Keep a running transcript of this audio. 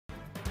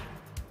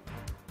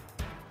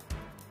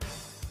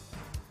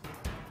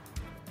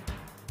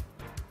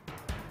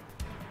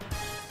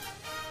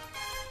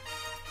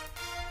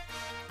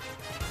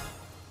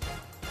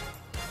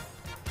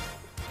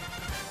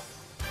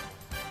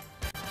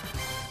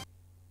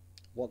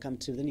Welcome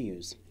to the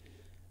news.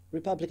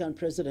 Republican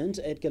President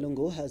Edgar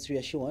Lungu has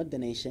reassured the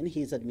nation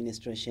his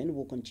administration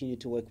will continue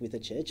to work with the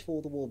church for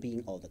the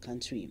well-being of the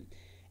country.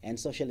 And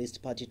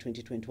Socialist Party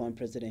 2021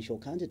 presidential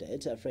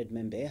candidate Fred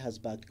Membe has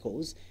backed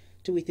calls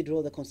to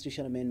withdraw the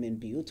Constitutional Amendment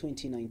Bill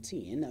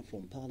 2019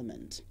 from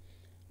Parliament.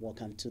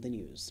 Welcome to the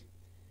news.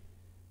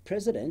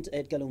 President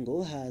Edgar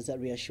Lungu has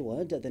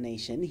reassured the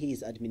nation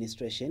his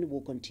administration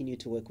will continue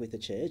to work with the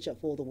church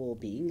for the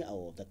well-being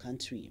of the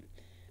country.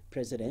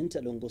 President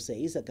Lungu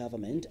says the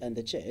government and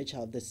the church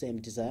have the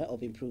same desire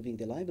of improving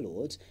the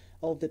livelihoods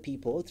of the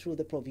people through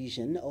the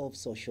provision of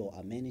social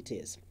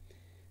amenities.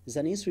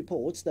 Zanis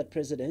reports that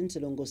President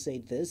Lungu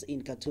said this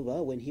in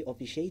Katuba when he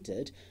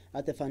officiated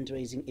at the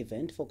fundraising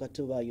event for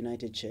Katuba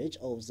United Church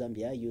of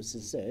Zambia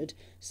UCZ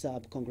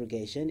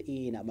sub-congregation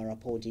in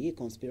Marapodi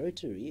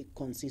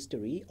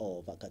consistory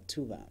of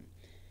Katuba.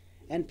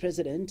 And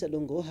President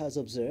Lungu has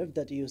observed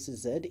that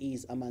UCZ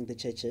is among the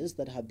churches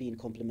that have been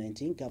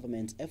complementing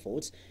government's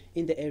efforts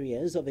in the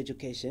areas of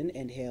education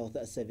and health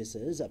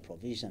services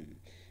provision.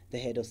 The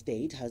head of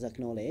state has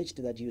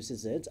acknowledged that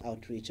UCZ's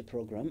outreach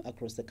program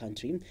across the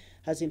country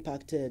has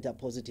impacted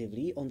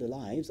positively on the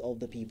lives of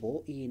the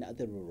people in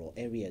the rural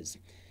areas.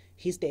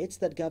 He states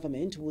that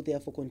government will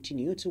therefore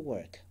continue to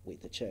work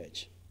with the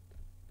church.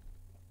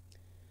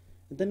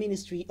 The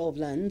Ministry of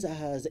Lands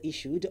has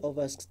issued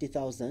over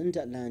 60,000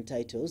 land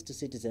titles to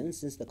citizens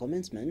since the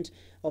commencement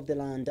of the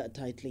land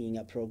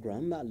titling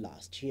program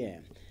last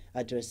year.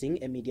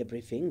 Addressing a media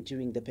briefing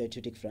during the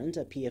Patriotic Front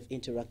PF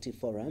Interactive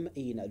Forum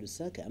in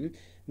Lusaka,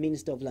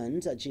 Minister of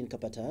Lands Jean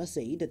Kapata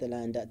said the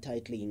land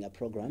titling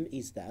program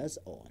is thus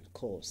on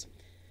course.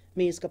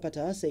 Ms.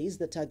 Kapata says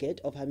the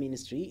target of her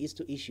ministry is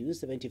to issue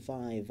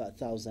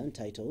 75,000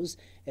 titles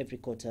every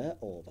quarter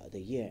of the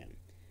year.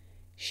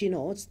 She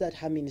notes that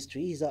her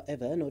ministry is,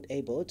 however, not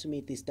able to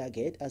meet this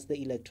target as the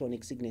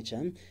electronic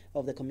signature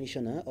of the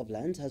Commissioner of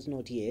Lands has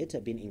not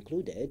yet been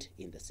included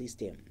in the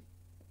system.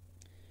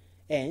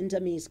 And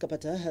Ms.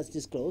 Kapata has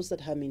disclosed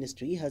that her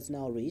ministry has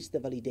now reached the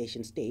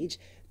validation stage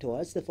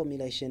towards the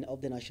formulation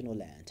of the National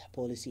Land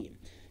Policy.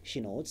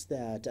 She notes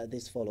that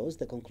this follows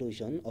the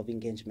conclusion of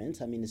engagements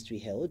her ministry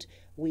held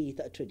with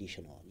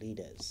traditional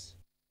leaders.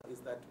 Is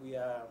that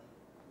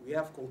we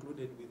have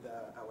concluded with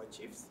our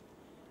chiefs.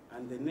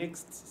 And the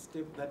next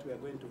step that we are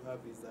going to have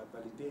is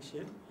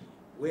validation,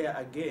 where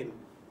again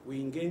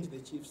we engage the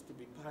chiefs to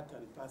be part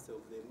and parcel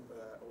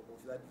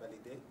of that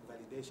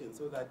validation,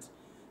 so that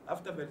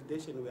after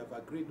validation we have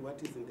agreed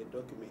what is in the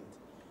document.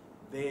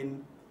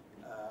 Then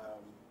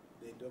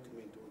the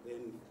document will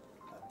then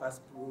pass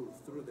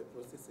through the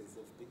processes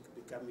of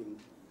becoming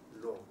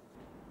law.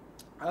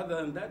 Other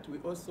than that, we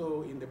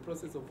also in the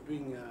process of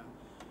doing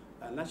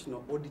a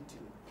national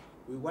auditing.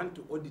 We want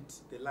to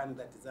audit the land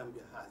that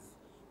Zambia has.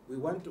 We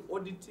want to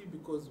audit it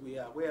because we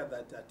are aware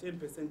that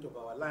 10% of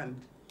our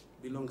land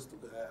belongs to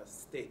the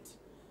state,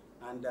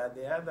 and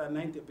the other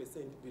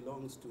 90%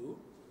 belongs to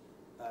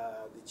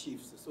the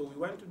chiefs. So we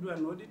want to do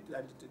an audit,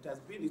 and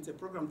it's a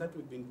program that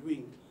we've been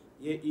doing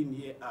year in,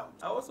 year out.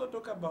 I also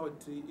talk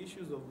about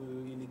issues of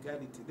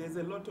illegality. There's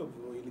a lot of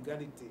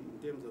illegality in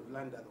terms of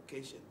land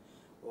allocation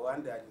or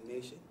under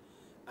alienation,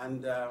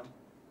 and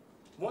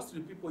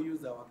mostly people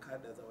use our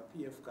cadres, our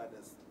PF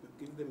cadres.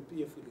 We give them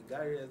PF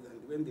areas,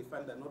 and when they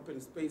find an open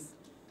space,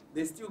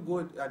 they still go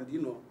and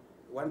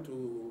want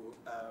to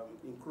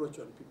encroach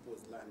on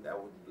people's land. I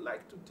would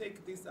like to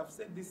take this. I've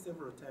said this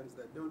several times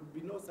that there would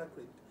be no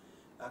sacred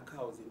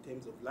cows in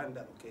terms of land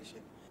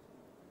allocation.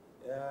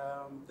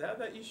 The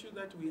other issue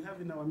that we have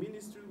in our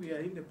ministry, we are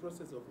in the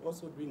process of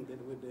also doing that.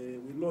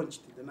 We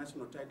launched the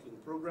National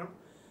Titling Program,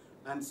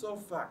 and so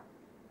far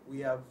we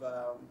have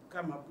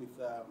come up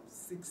with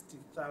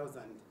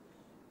 60,000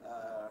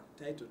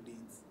 title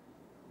deeds.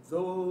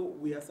 Though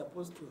we are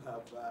supposed to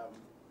have,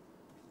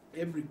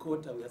 every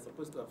quarter we are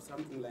supposed to have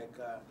something like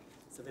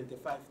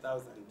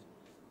 75,000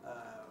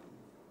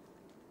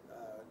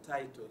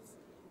 titles.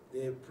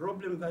 The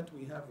problem that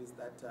we have is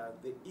that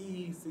the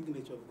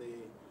e-signature of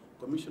the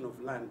Commission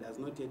of Land has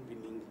not yet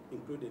been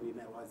included in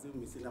our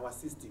Zoom, in our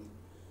system.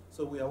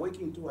 So we are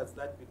working towards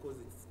that because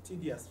it's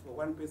tedious for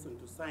one person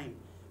to sign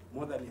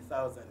more than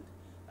 1,000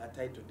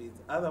 title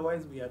deeds.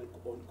 Otherwise, we are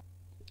on.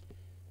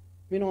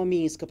 Meanwhile,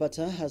 Ms.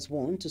 Kapata has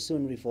warned to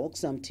soon revoke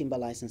some timber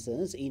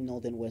licenses in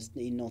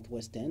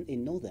northwestern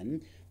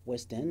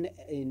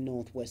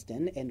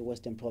and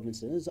western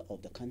provinces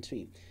of the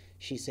country.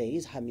 She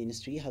says her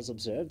ministry has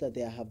observed that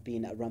there have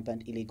been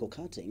rampant illegal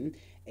cutting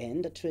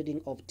and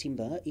trading of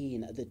timber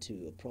in the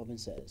two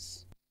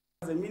provinces.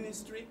 As a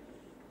ministry,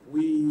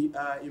 we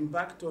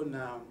embarked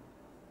on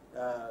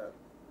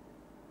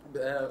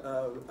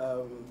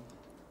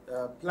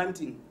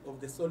planting of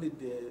the solid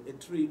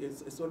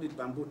a solid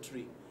bamboo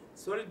tree.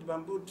 Solid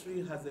bamboo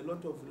tree has a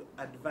lot of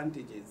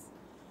advantages,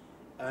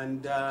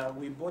 and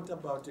we bought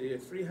about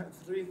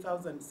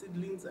 3,000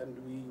 seedlings, and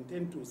we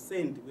intend to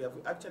send. We have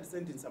actually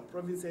sent in some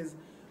provinces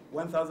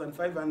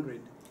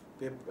 1,500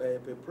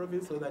 per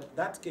province, so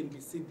that can be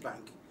seed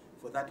bank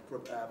for that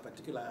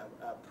particular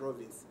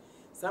province.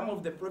 Some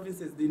of the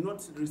provinces did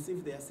not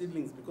receive their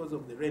seedlings because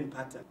of the rain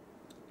pattern.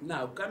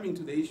 Now, coming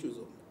to the issues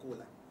of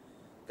Mukula,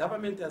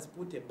 government has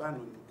put a ban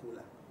on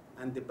Mukula,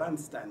 and the ban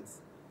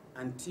stands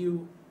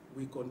until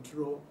we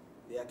control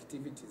the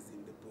activities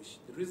in the bush.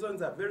 The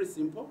reasons are very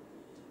simple.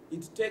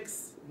 It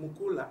takes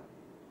Mukula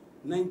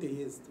 90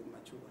 years to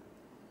mature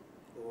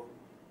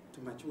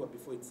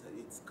before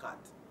it's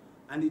cut.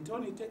 And it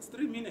only takes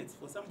 3 minutes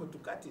for somebody to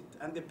cut it.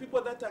 And the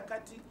people that are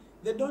cutting,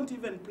 they don't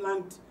even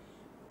plant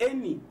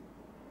any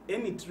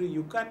tree.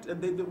 You cut,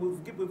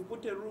 we've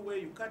put a rule where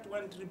you cut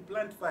 1 tree,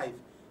 plant 5.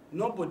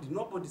 Nobody,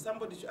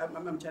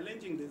 I'm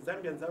challenging the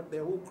Zambians out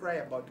there who cry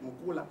about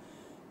Mukula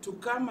to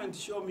come and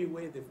show me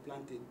where they've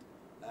planted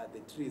the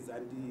trees.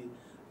 And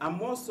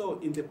I'm also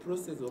in the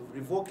process of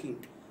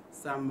revoking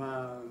some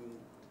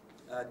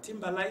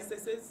timber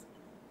licenses,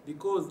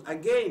 because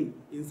again,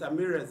 in some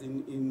areas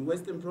in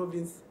Western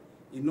Province,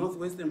 in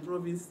Northwestern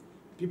Province,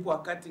 people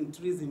are cutting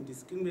trees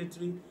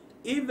indiscriminately.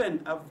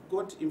 Even I've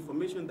got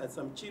information that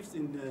some chiefs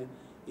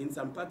in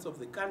some parts of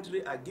the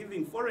country are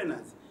giving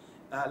foreigners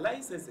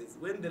licenses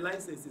when the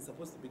license is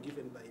supposed to be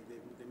given by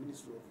the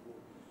Ministry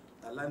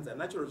of Lands and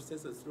Natural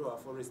Resources through our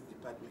Forest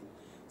Department.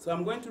 So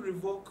I'm going to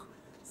revoke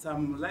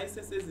some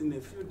licenses in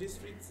a few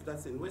districts,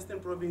 that's in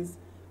Western Province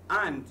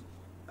and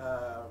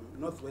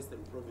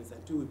Northwestern Province,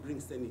 until we bring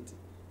sanity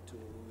to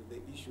the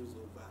issues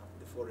of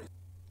the forest.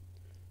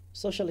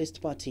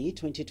 Socialist Party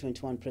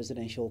 2021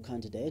 presidential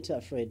candidate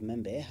Fred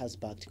Membe has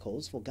backed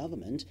calls for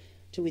government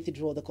to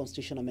withdraw the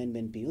Constitution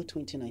Amendment Bill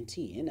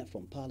 2019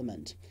 from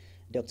Parliament.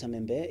 Dr.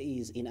 Membe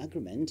is in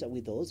agreement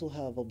with those who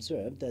have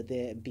observed that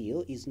the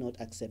bill is not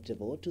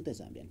acceptable to the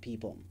Zambian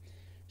people.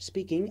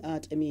 Speaking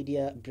at a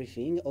media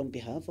briefing on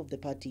behalf of the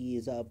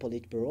party's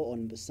Politburo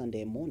on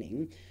Sunday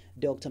morning,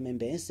 Dr.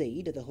 Membe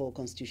said the whole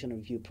constitutional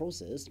review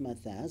process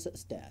must thus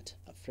start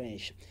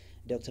afresh.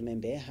 Dr.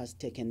 Membe has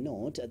taken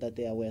note that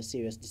there were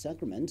serious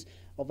disagreements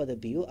over the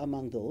bill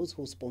among those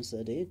who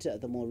sponsored it,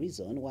 the more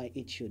reason why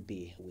it should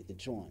be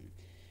withdrawn.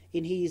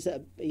 In his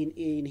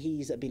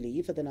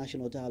belief, the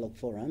National Dialogue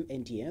Forum,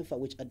 NDF,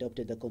 which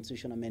adopted the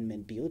Constitution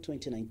Amendment Bill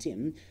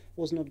 2019,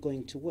 was not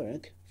going to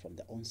work from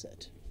the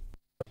onset.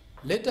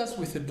 Let us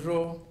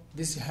withdraw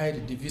this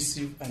highly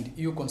divisive and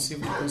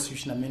ill-conceived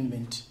Constitution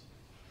Amendment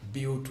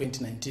Bill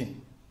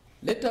 2019.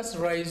 Let us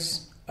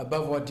rise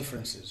above our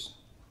differences,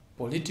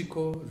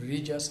 political,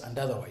 religious, and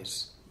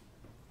otherwise,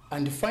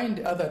 and find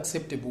other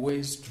acceptable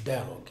ways to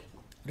dialogue,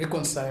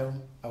 reconcile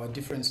our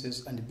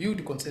differences, and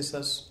build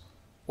consensus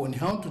on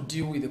how to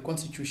deal with the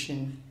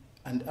Constitution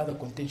and other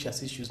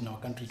contentious issues in our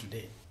country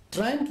today.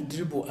 Trying to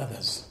dribble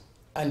others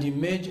and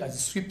emerge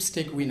as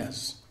sweepstake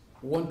winners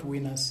won't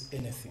win us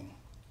anything.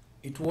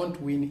 It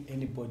won't win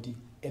anybody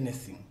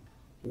anything.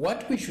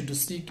 What we should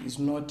seek is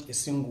not a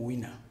single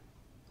winner,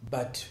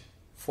 but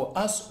for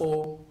us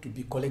all to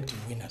be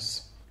collective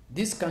winners.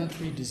 This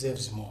country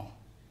deserves more.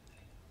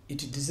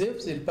 It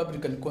deserves a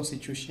Republican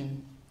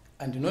Constitution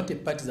and not a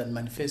partisan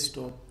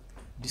manifesto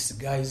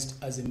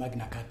disguised as a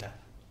Magna Carta.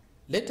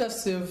 Let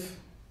us save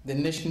the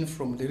nation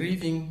from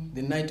reliving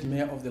the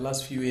nightmare of the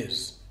last few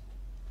years,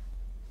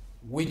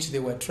 which they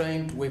were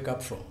trying to wake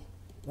up from.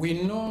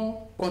 We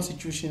know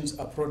constitutions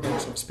are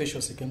products of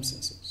special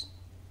circumstances,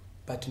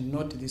 but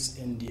not this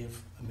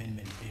NDF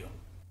Amendment Bill.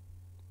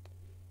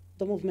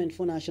 The Movement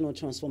for National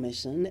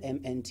Transformation,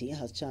 MNT,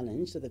 has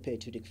challenged the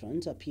Patriotic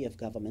Front, a PF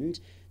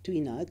government, to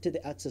enact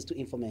the Access to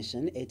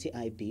Information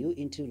ATI Bill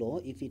into law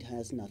if it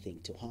has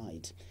nothing to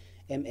hide.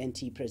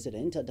 MNT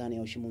President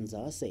Daniel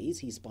Shimunza says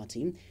his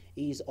party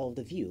is of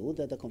the view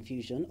that the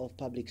confusion of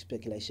public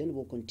speculation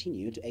will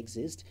continue to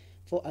exist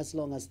for as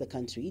long as the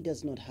country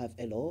does not have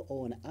a law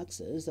on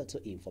access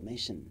to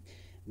information.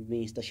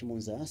 Mr.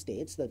 Shimunza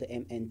states that the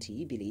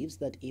MNT believes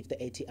that if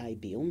the ATI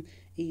bill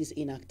is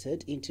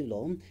enacted into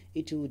law,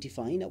 it will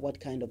define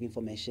what kind of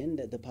information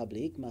that the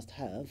public must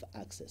have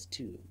access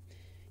to.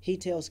 He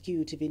tells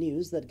QTV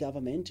News that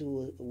government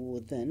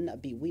will then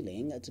be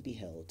willing to be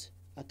held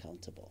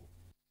accountable.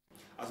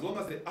 As long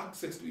as the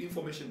Access to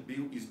Information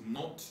Bill is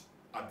not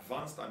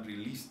advanced and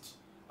released,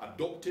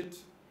 adopted,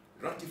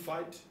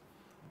 ratified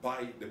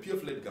by the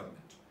PF-led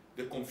government,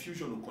 the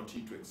confusion will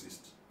continue to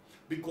exist.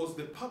 Because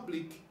the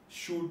public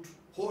should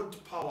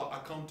hold power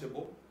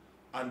accountable,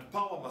 and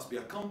power must be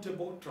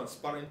accountable,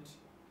 transparent,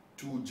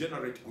 to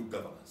generate good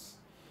governance.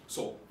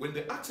 So when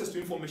the Access to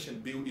Information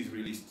Bill is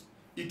released,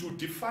 it will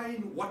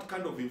define what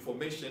kind of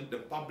information the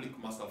public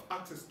must have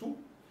access to,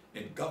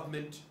 and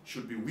government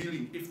should be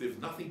willing, if there's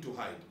nothing to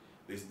hide,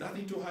 there's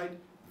nothing to hide,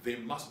 there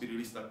must be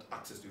released that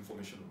Access to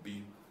Information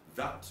Bill,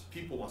 that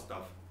people must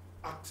have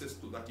access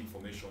to that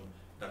information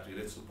that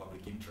relates to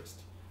public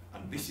interest.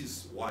 And this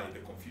is why the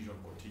confusion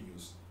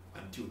continues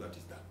until that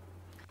is done.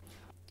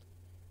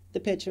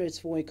 The Patriots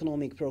for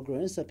Economic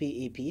Progress,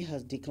 PEP,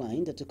 has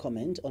declined to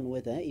comment on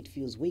whether it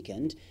feels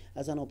weakened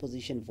as an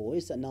opposition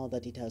voice now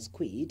that it has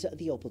quit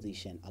the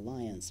opposition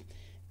alliance.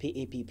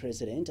 PEP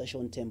President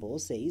Sean Tembo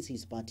says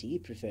his party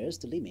prefers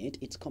to limit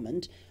its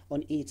comment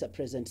on its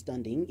present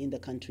standing in the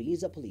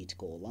country's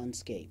political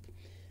landscape.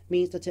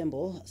 Mr.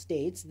 Tembo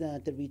states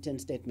that the written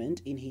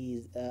statement in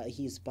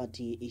his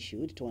party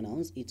issued to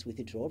announce its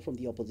withdrawal from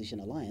the opposition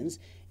alliance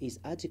is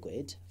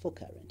adequate for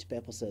current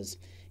purposes.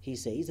 He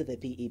says that the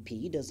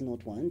PEP does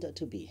not want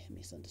to be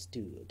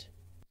misunderstood.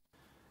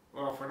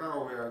 Well, for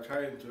now we are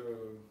trying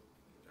to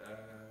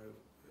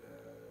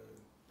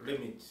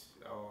limit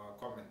our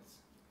comments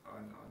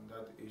on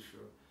that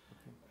issue.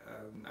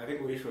 I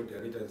think we issued a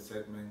written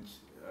statement.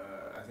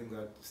 I think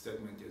that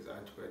statement is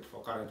adequate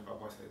for current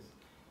purposes.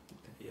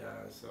 Yeah,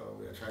 so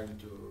we are trying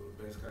to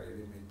basically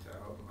limit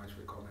how much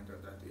we comment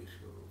on that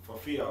issue for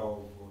fear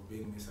of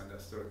being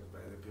misunderstood by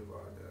the people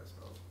out there.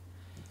 So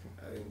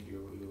I think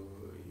you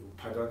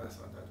pardon us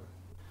on that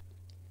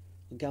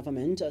one.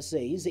 Government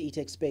says it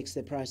expects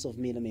the price of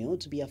meal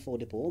to be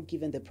affordable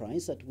given the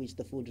price at which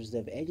the Food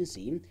Reserve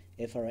Agency,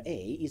 FRA,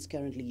 is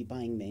currently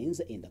buying maize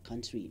in the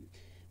country.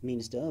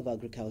 Minister of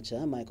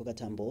Agriculture Michael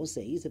Katambo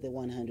says that the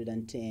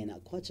 110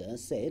 kwacha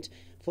set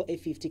for a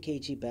 50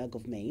 kg bag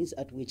of maize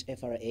at which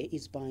FRA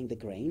is buying the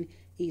grain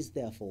is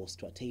therefore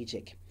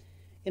strategic.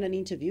 In an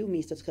interview,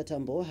 Mr.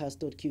 Katambo has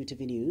told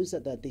QTV News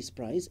that this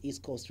price is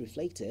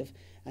cost-reflective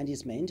and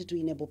is meant to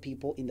enable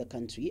people in the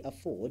country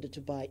afford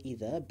to buy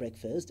either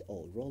breakfast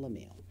or roller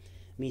meal.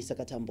 Mr.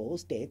 Katambo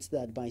states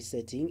that by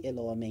setting a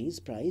lower maize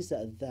price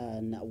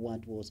than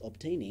what was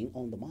obtaining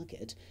on the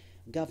market,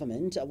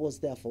 government was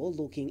therefore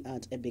looking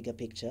at a bigger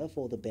picture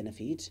for the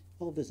benefit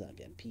of the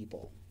Zambian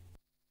people.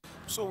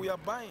 So we are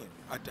buying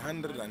at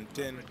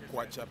 110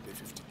 kwacha per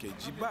 50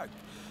 kg bag.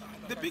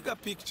 The bigger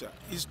picture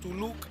is to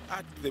look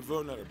at the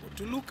vulnerable,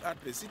 to look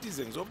at the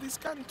citizens of this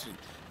country.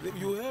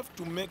 You have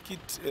to make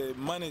it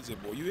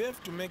manageable. You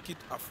have to make it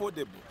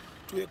affordable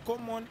to a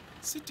common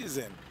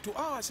citizen, to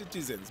our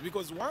citizens,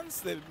 because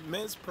once the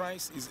maize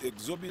price is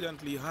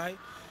exorbitantly high,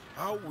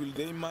 how will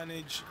they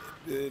manage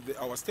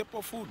our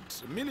staple food,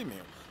 mealie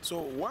meal? So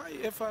why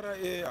FRA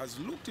has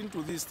looked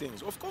into these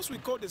things? Of course, we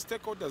called a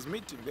stakeholders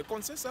meeting. The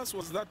consensus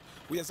was that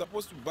we are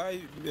supposed to buy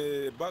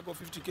the bag of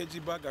 50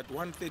 kg bag at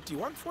 130,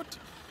 140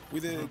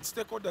 with the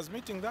stakeholders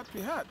meeting that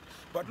we had.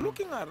 But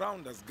looking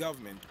around as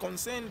government,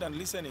 concerned and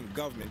listening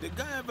government, the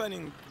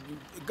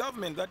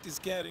government that is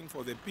caring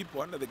for the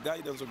people under the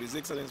guidance of His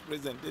Excellency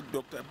President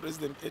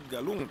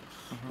Edgar Lungu,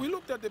 we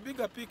looked at the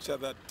bigger picture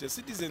that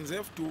citizens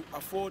have to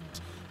afford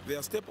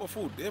their staple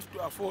food, they have to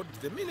afford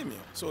the mealie meal.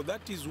 So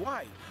that is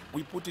why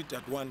we put it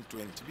at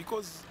 120,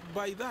 because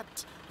by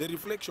that,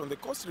 the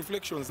cost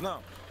reflections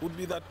now would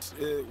be that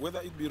whether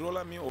it be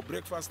roller meal or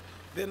breakfast,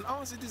 then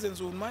our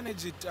citizens will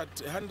manage it at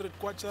 100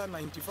 kwacha,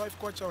 95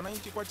 kwacha, or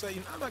 90 kwacha,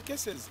 in other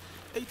cases,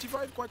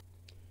 85 kwacha.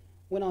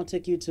 We'll now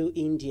take you to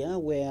India,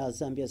 where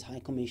Zambia's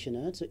High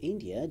Commissioner to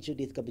India,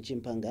 Judith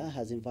Kabichimpanga,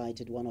 has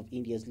invited one of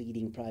India's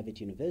leading private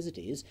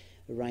universities,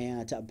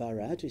 Rayat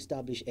Bara, to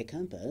establish a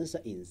campus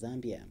in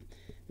Zambia.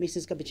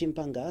 Mrs.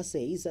 Kabichimpanga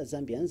says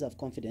Zambians have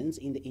confidence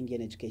in the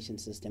Indian education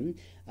system,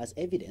 as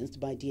evidenced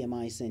by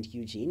DMI St.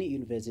 Eugene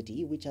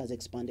University, which has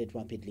expanded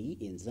rapidly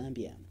in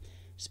Zambia.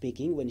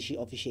 Speaking when she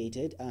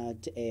officiated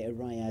at a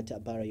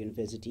Rayat Bara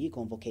University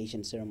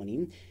convocation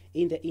ceremony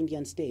in the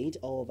Indian state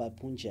of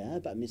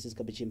Punjab, Mrs.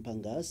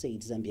 Kabichimpanga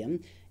said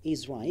Zambia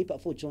is ripe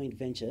for joint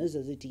ventures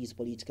as it is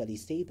politically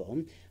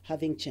stable,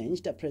 having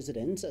changed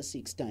presidents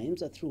 6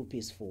 times through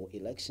peaceful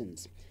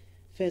elections.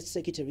 First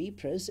Secretary,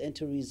 Press and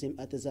Tourism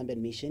at the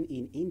Zambian Mission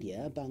in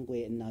India,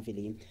 Bangwe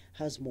Navili,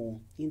 has more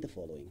in the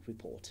following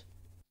report.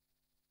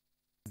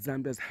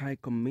 Zambia's High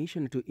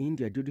Commissioner to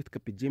India, Judith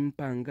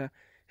Kabichimpanga,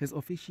 has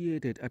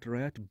officiated at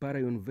Rayat Bara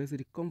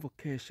University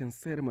convocation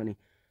ceremony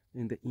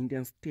in the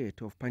Indian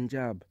state of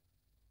Punjab.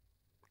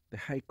 The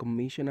High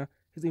Commissioner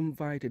has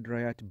invited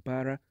Rayat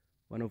Bara,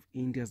 one of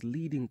India's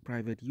leading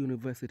private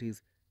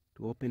universities,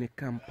 to open a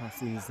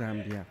campus in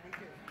Zambia.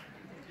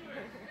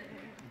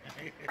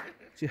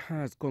 She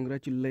has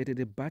congratulated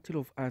a Bachelor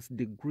of Arts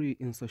degree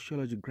in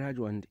Sociology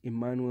graduate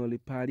Emmanuel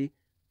Ipadi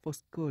for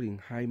scoring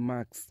high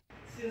marks.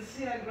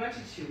 Sincere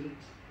gratitude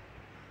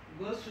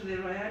goes to the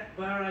Rayat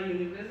Bara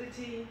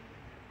University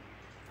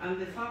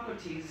and the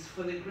faculties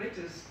for the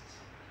greatest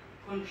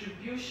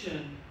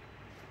contribution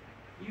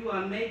you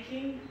are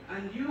making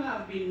and you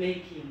have been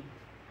making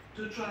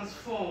to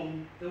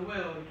transform the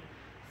world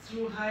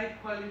through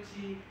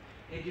high-quality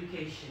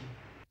education.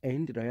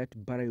 And Rayat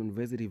Bara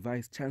University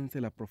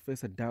Vice-Chancellor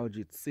Professor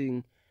Dawjit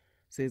Singh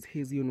says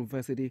his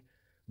university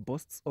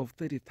boasts of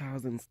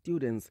 30,000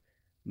 students,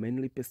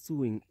 mainly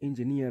pursuing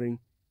engineering,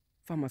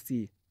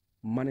 pharmacy,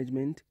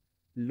 management,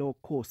 law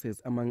courses,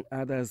 among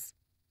others.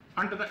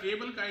 Under the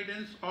able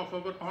guidance of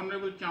our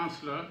Honorable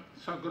Chancellor,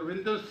 Sir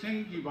Gurvinder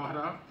Singh Ji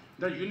Bahra,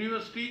 the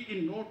university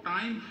in no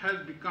time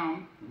has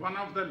become one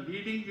of the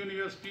leading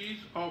universities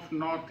of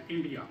North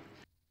India.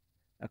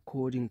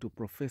 According to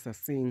Professor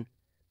Singh,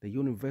 the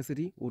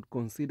university would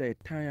consider a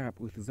tie-up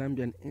with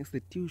Zambian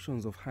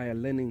institutions of higher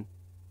learning.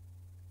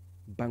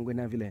 Bangwe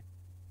Navile,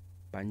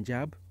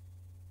 Punjab,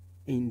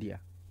 India.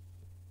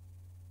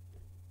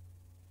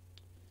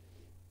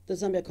 The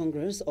Zambia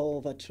Congress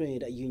of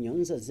Trade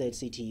Unions,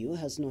 ZCTU,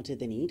 has noted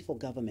the need for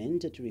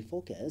government to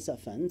refocus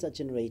funds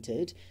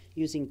generated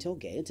using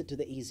target to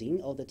the easing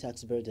of the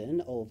tax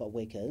burden of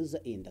workers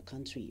in the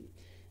country.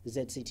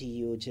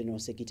 ZCTU General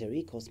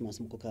Secretary Cosmas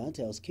Mukuka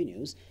tells Q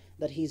News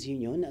that his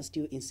union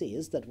still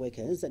insists that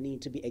workers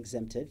need to be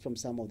exempted from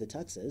some of the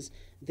taxes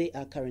they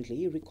are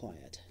currently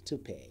required to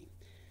pay.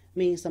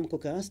 Mr.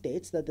 Mukuka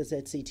states that the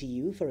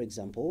ZCTU, for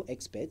example,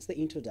 expects the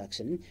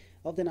introduction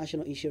of the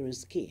National Insurance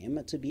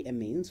Scheme to be a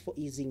means for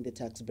easing the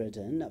tax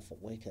burden for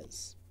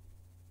workers.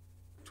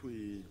 What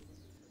we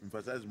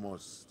emphasize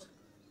most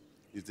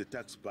is the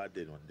tax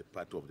burden on the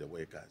part of the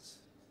workers.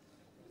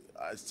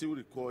 I still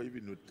recall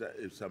even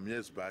some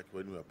years back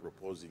when we were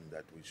proposing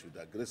that we should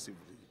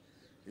aggressively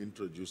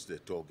introduce the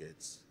toll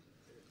gates.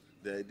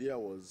 The idea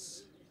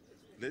was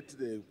let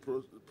the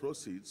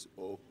proceeds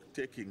or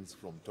takings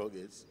from toll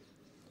gates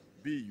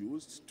be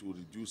used to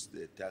reduce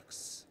the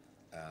tax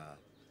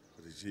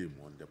regime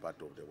on the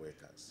part of the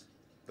workers.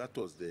 That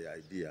was the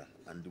idea,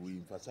 and we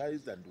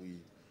emphasized and we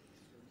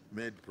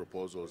made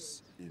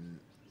proposals in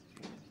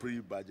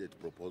pre-budget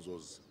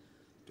proposals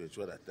to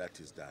ensure that that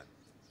is done.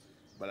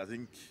 But I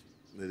think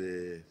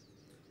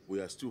we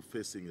are still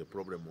facing the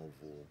problem of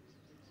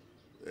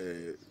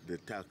the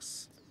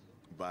tax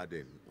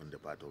burden on the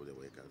part of the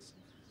workers.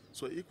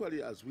 So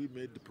equally as we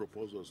made the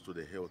proposals to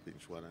the health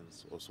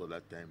insurance also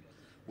that time,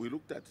 we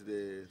looked at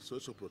the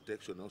social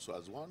protection also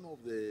as one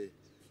of the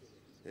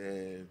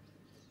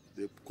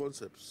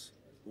concepts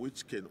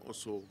which can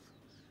also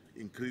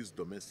increase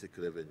domestic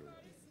revenue,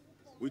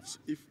 which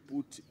if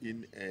put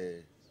in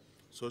a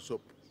social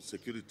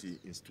security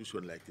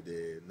institution like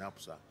the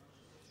NAPSA,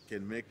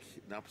 can make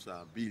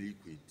NAPSA be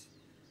liquid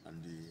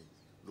and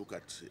look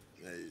at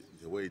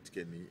the way it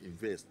can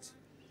invest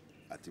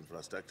at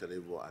infrastructure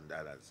level and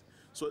others.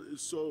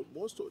 So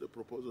most of the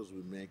proposals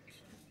we make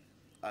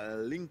are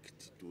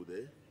linked to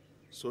the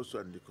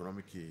social and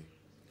economic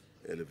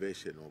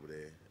elevation of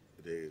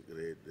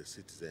the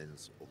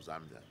citizens of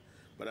Zambia.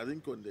 But I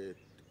think on the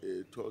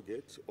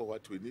target, or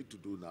what we need to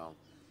do now,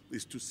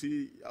 is to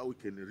see how we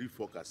can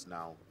refocus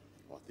now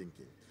our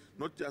thinking.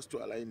 Not just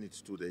to align it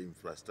to the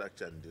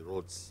infrastructure and the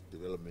roads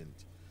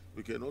development.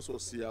 We can also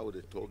see how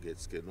the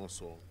targets can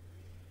also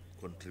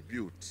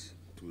contribute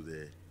to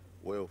the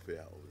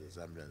welfare of the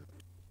Zambians.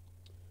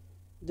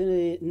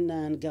 The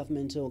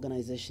non-governmental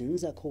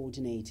organizations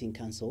coordinating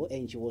council,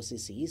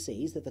 NGOCC,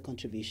 says that the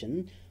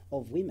contribution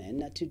of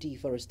women to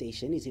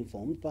deforestation is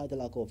informed by the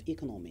lack of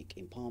economic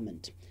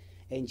empowerment.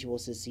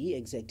 NGOCC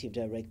Executive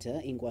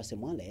Director Ingwase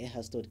Mwale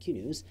has told Q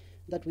News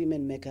that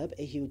women make up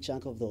a huge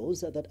chunk of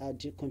those that are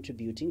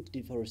contributing to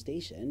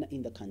deforestation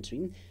in the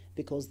country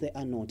because they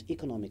are not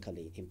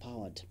economically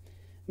empowered.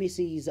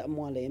 Ms.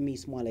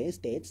 Mwale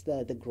states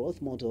that the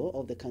growth model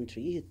of the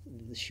country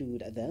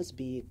should thus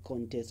be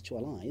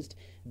contextualized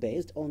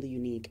based on the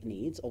unique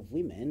needs of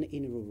women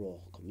in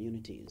rural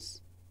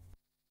communities.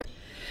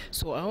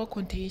 So our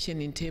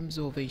contention in terms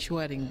of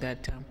ensuring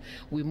that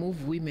we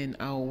move women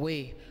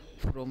away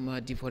from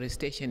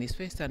deforestation is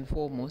first and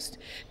foremost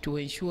to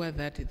ensure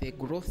that the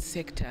growth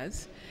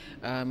sectors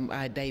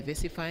are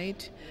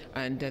diversified,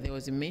 and there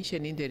was a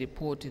mention in the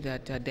report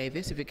that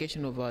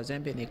diversification of our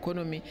Zambian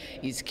economy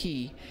is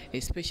key,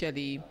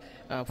 especially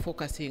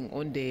focusing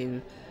on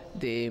the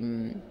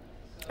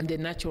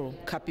natural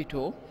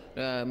capital,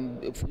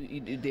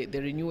 the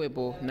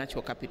renewable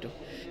natural capital.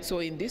 So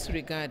in this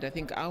regard, I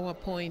think our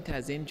point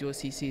as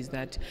NGOCC is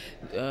that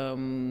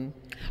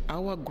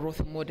our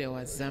growth model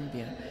as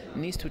Zambia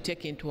needs to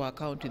take into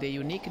account the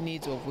unique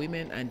needs of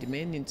women and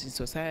men in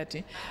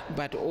society,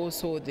 but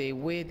also the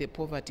way the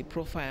poverty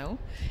profile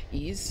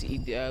is,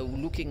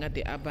 looking at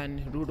the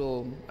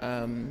urban-rural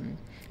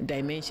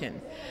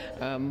dimension.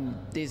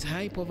 There's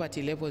high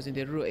poverty levels in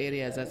the rural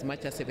areas as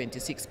much as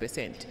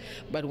 76%.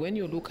 But when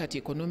you look at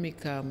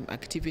economic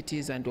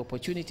activities and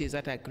opportunities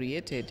that are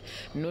created,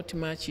 not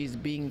much is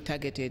being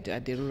targeted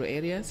at the rural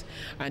areas.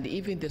 And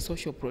even the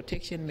social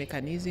protection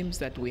mechanisms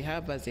that we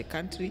have as a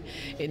country,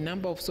 a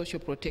number of social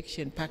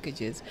protection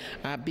packages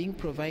are being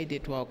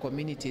provided to our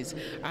communities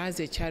as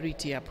a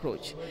charity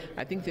approach.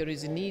 I think there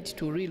is a need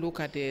to relook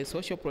at the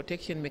social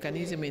protection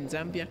mechanism in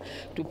Zambia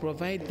to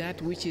provide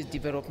that which is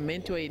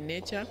developmental in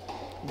nature,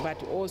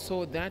 but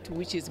also that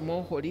which is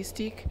more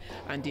holistic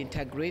and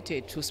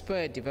integrated to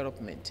spur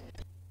development.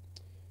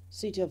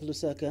 City of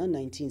Lusaka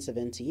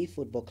 1970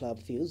 Football Club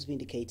feels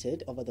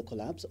vindicated over the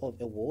collapse of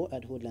a war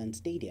at Woodland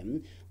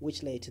Stadium,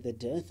 which led to the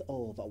death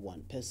of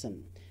one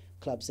person.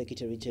 Club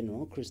Secretary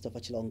General Christopher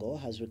Chilongo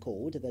has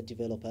recalled that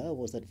developer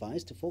was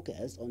advised to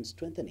focus on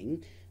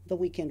strengthening the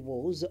weakened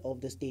walls of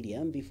the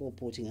stadium before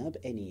putting up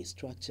any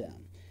structure.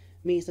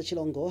 Mr.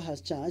 Chilongo has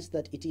charged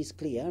that it is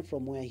clear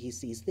from where he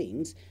sees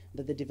things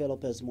that the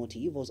developer's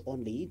motive was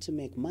only to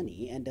make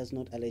money and does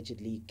not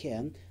allegedly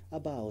care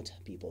about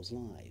people's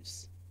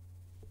lives.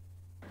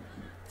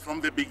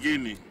 From the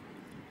beginning,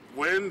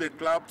 when the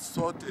club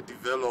sought a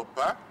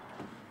developer,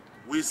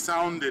 we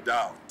sounded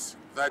out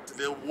that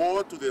the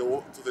wall to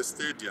the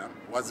stadium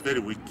was very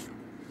weak,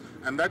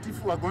 and that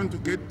if we are going to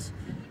get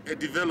a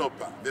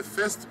developer, the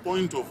first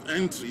point of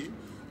entry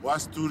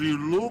was to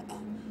relook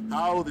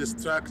how the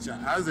structure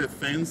as a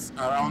fence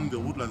around the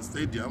Woodland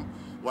Stadium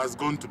was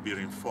going to be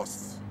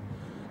reinforced,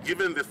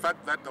 given the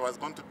fact that there was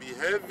going to be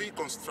heavy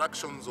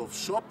constructions of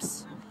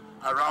shops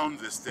around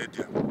the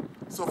stadium.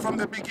 So from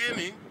the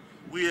beginning,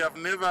 we have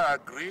never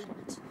agreed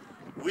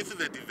with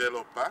the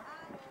developer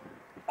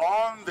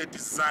on the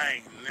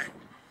design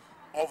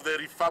of the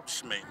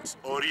refurbishment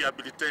or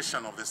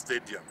rehabilitation of the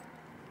stadium.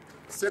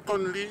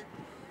 Secondly,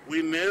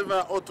 we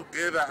never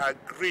altogether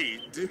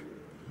agreed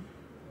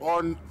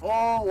on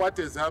all what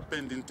has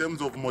happened in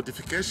terms of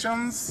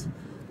modifications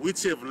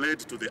which have led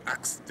to the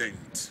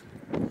accident.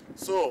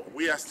 So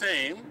we are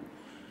saying,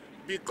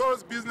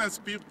 because business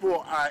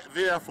people are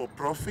there for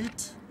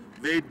profit,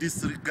 they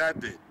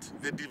disregarded,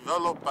 the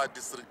developer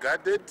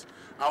disregarded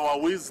our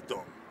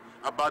wisdom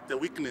about the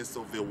weakness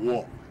of the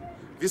wall.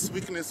 This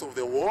weakness of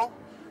the wall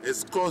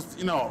has caused,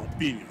 in our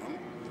opinion,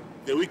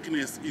 the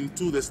weakness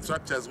into the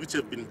structures which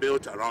have been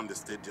built around the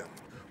stadium.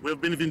 We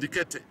have been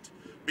vindicated.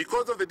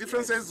 Because of the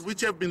differences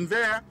which have been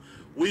there,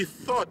 we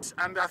thought,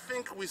 and I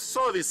think we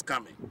saw this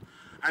coming,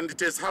 and it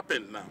has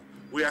happened now.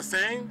 We are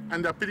saying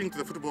and appealing to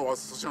the Football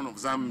Association of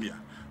Zambia,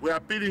 we are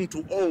appealing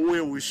to all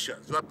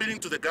well-wishers, we are appealing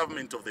to the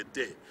government of the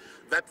day,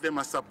 that they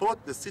must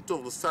support the City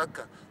of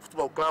Lusaka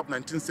Football Club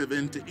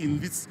 1970 in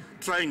this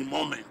trying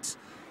moment.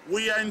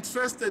 We are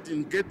interested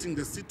in getting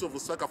the City of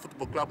Lusaka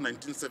Football Club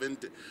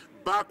 1970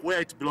 back where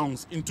it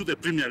belongs, into the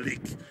Premier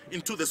League,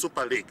 into the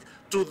Super League.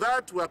 To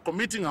that, we are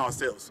committing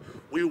ourselves.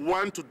 We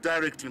want to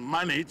directly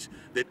manage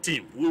the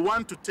team. We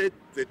want to take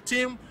the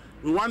team,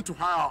 we want to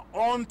have our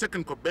own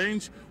technical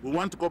bench, we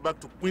want to go back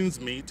to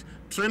Queensmead,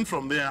 train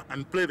from there,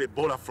 and play the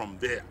bowler from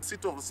there.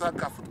 City of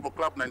Lusaka Football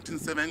Club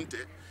 1970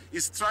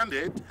 is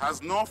stranded,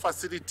 has no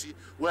facility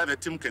where the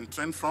team can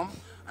train from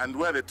and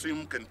where the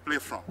team can play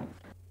from.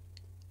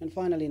 And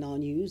finally, in our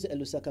news, a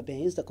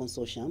Lusaka-based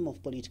consortium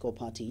of political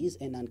parties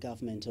and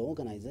non-governmental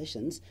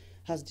organizations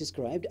has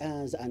described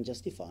as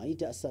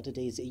unjustified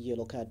Saturday's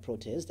yellow card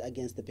protest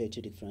against the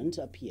Patriotic Front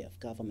PF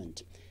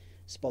government.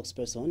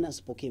 Spokesperson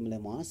Spoki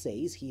Mlemwa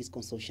says his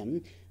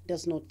consortium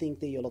does not think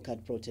the yellow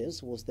card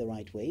protest was the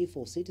right way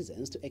for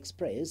citizens to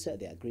express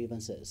their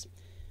grievances.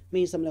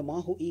 Mr.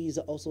 Mlemwa, who is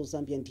also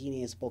Zambian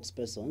TNA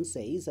spokesperson,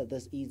 says that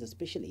this is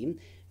especially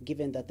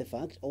given that the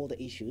fact all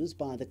the issues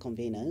by the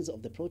conveners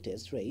of the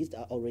protest raised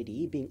are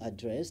already being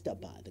addressed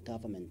by the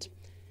government.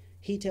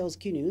 He tells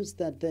Q News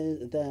that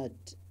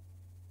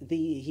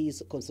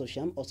his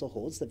consortium also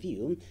holds the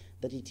view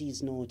that it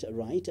is not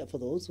right for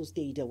those who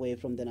stayed away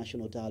from the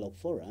National Dialogue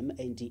Forum,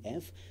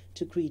 NDF,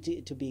 to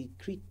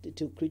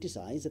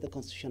criticize the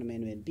Constitutional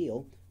Amendment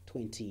Bill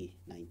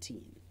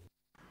 2019.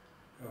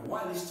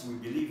 Whilst we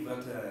believe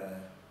that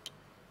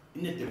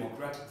in a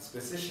democratic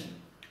dispensation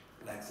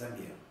like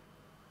Zambia,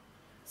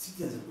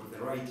 citizens have got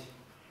the right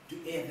to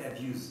air their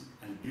views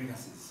and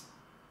grievances,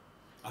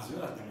 as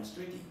well as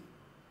demonstrating.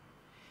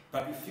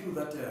 But we feel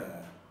that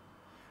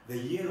the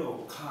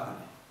yellow card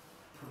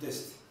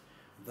protest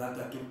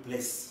that took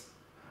place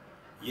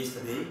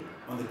yesterday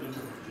on the 20th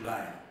of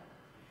July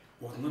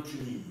was not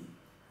really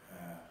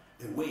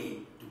the way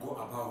to go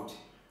about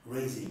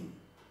raising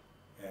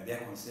their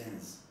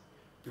concerns.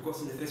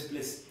 Because in the first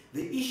place,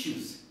 the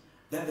issues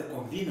that the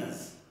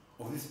conveners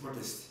of this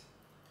protest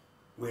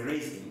were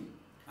raising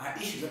are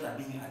issues that are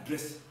being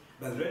addressed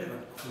by the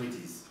relevant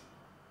authorities.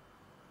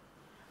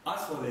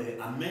 As for the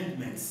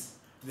amendments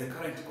to the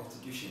current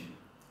constitution,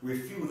 we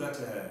feel that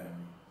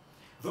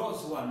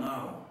those who are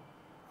now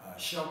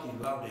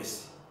shouting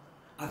loudest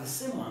are the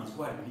same ones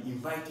who have been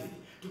invited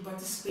to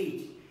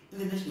participate in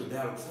the National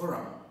Dialogue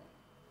Forum,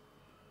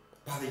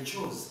 but they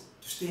chose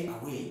to stay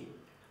away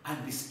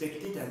and be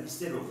spectators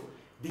instead of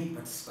being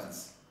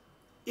participants.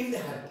 If they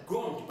had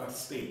gone to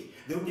participate,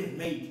 they would have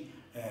made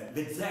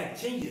the desired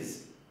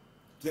changes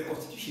to the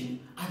constitution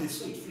and they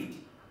saw it fit.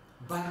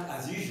 But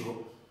as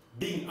usual,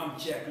 being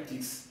armchair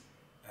critics,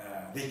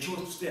 they chose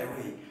to stay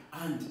away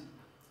and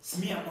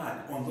smear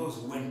mud on those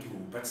who went to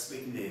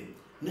participate in the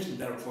National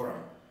Dialogue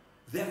Forum.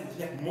 Therefore,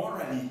 like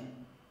morally,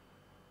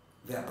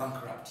 they are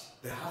bankrupt.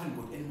 They haven't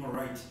got any more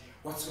right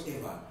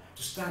whatsoever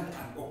to stand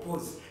and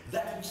oppose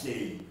that which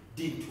they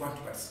didn't want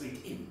to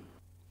participate in.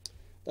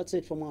 That's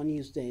it from our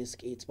news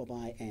desk. It's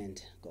bye-bye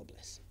and God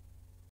bless.